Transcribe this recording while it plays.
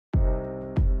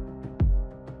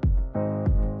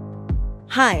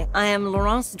Hi, I am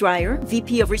Laurence Dreyer,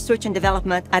 VP of Research and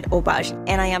Development at OBAGI,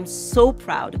 and I am so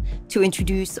proud to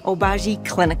introduce OBAGI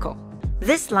Clinical.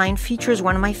 This line features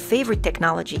one of my favorite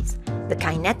technologies, the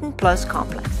Kinetin Plus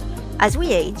complex. As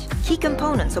we age, key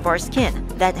components of our skin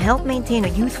that help maintain a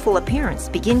youthful appearance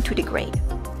begin to degrade.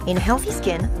 In healthy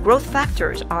skin, growth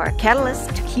factors are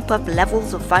catalysts to keep up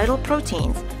levels of vital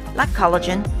proteins like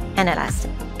collagen and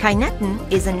elastin. Kinetin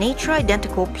is a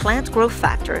nature-identical plant growth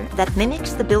factor that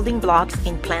mimics the building blocks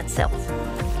in plant cells.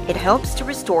 It helps to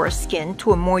restore skin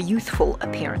to a more youthful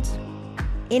appearance.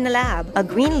 In a lab, a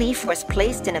green leaf was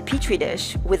placed in a petri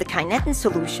dish with a Kinetin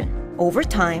solution. Over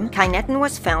time, Kinetin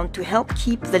was found to help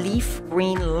keep the leaf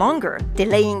green longer,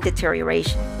 delaying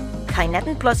deterioration.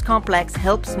 Kinetin Plus complex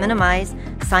helps minimize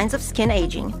signs of skin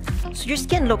aging, so your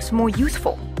skin looks more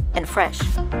youthful and fresh.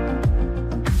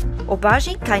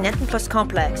 OBAGI Kinetin Plus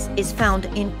complex is found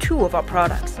in two of our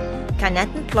products,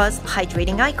 Kinetin Plus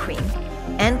Hydrating Eye Cream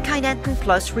and Kinetin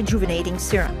Plus Rejuvenating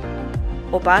Serum.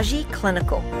 OBAGI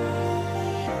Clinical.